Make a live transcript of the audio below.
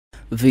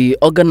The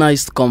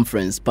organized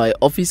conference by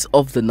Office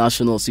of the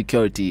National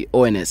Security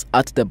 (ONS)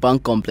 at the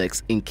Bank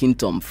Complex in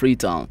Kingdom,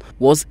 Freetown,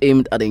 was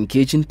aimed at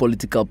engaging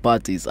political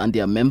parties and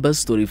their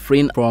members to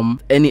refrain from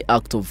any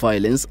act of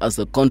violence as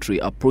the country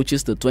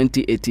approaches the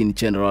 2018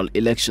 general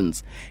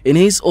elections. In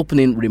his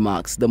opening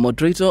remarks, the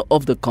moderator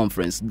of the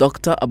conference,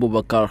 Dr.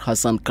 Abubakar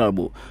Hassan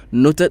Karbo,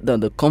 noted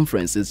that the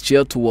conference is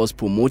geared towards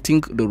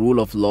promoting the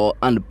rule of law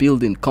and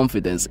building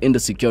confidence in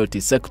the security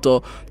sector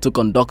to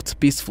conduct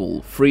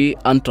peaceful, free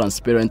and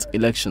transparent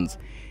elections.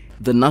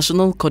 The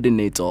National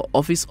Coordinator,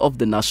 Office of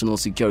the National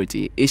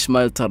Security,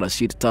 Ishmail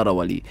Tarashid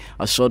Tarawallie,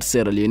 assured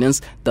Sierra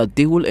Leoneans that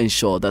they will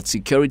ensure that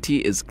security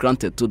is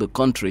granted to the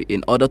country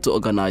in order to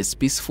organize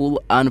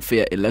peaceful and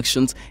fair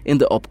elections in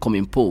the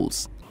upcoming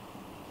polls.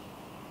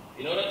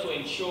 In order to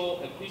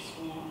ensure a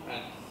peaceful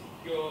and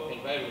secure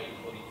environment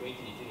for the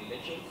 2018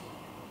 elections,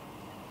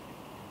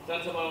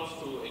 tantamount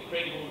to a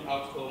credible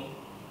outcome,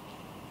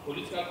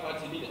 political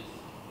party leaders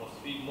must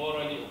feel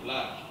morally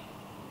obliged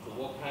to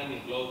work hand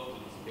in glove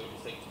with the security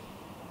sector.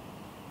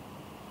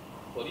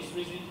 For this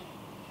reason,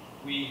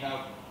 we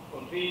have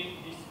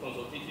convened this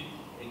consultative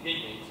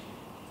engagement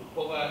to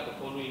cover the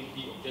following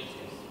key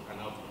objectives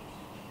and outcomes.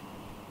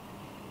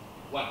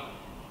 1.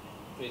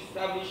 To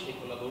establish a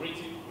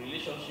collaborative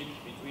relationship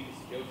between the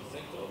security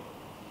sector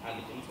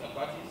and the political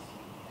parties,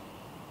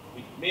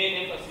 with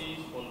main emphasis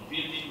on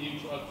building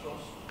mutual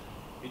trust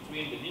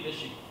between the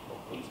leadership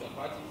of political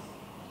parties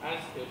and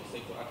security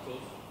sector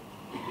actors,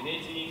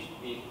 culminating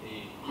in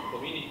a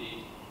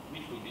communique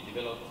which will be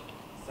developed,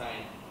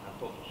 signed, and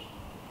published.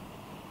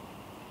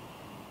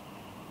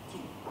 2.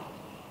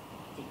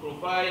 To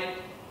provide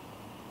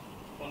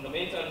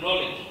fundamental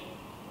knowledge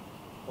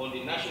on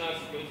the national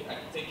security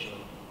architecture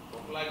for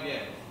flag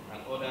bearers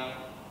and other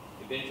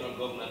eventual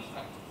governance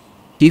actors.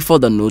 He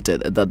further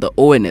noted that the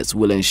ONS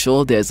will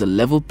ensure there is a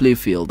level playing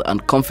field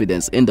and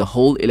confidence in the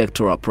whole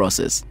electoral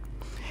process.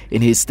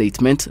 In his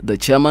statement, the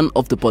chairman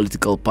of the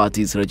Political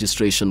Parties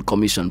Registration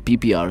Commission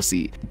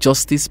 (PPRC),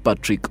 Justice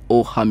Patrick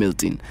O.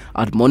 Hamilton,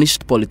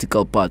 admonished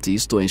political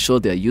parties to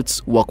ensure their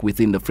youths work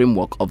within the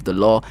framework of the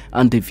law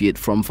and deviate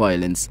from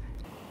violence.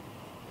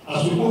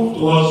 As we move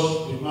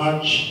towards the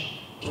March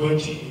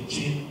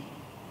 2018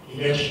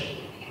 election,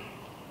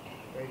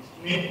 there is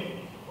need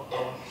for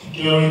our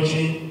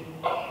security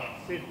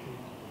and safety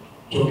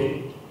to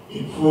be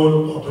in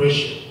full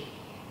operation.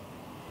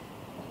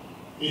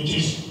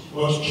 It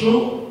was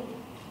true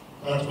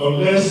that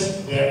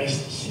unless there is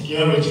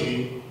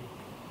security,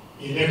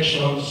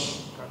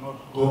 elections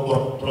cannot go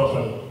on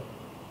properly.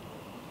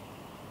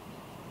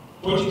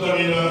 Political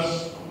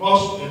leaders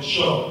must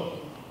ensure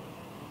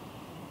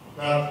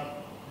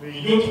that the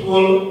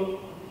youthful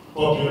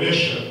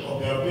population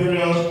of their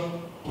various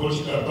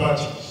political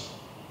parties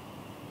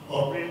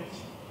operate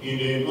in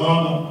a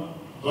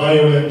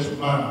non-violent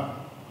manner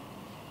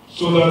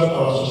so that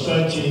our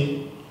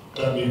society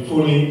can be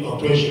fully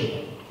operational.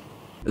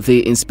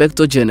 The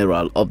Inspector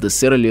General of the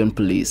Sierra Leone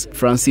Police,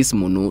 Francis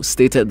Munu,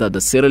 stated that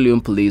the Sierra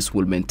Leone Police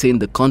will maintain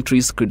the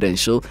country's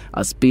credential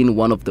as being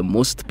one of the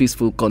most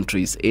peaceful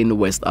countries in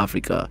West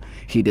Africa.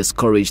 He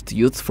discouraged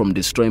youth from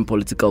destroying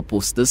political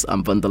posters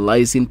and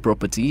vandalizing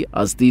property,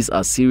 as these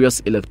are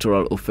serious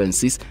electoral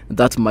offences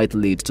that might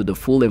lead to the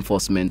full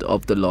enforcement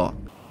of the law.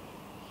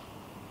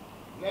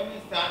 Let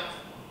me start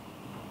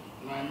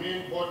my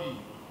main body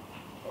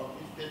of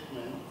this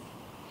statement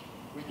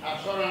with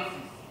assurances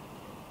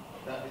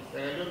that the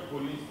Sierra Leone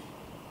Police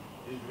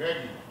is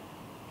ready,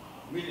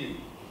 willing,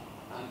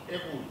 and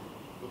able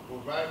to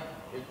provide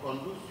a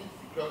conducive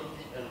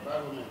security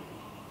environment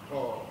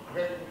for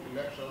credible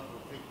elections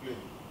to take place,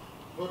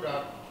 so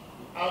that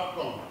the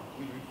outcome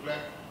will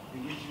reflect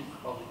the wishes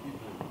of the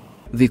people.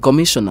 The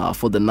Commissioner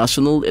for the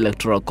National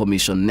Electoral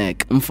Commission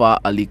 (NEC), Mfa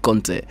Ali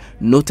Conte,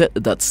 noted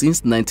that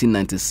since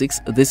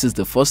 1996, this is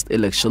the first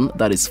election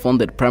that is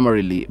funded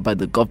primarily by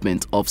the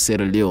government of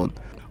Sierra Leone.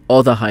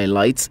 Other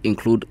highlights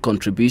include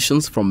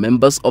contributions from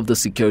members of the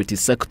security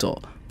sector,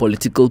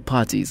 political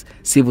parties,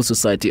 civil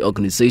society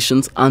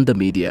organizations and the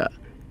media.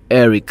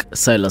 Eric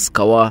Silas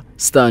Kawa,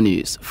 Star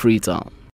News, Freetown.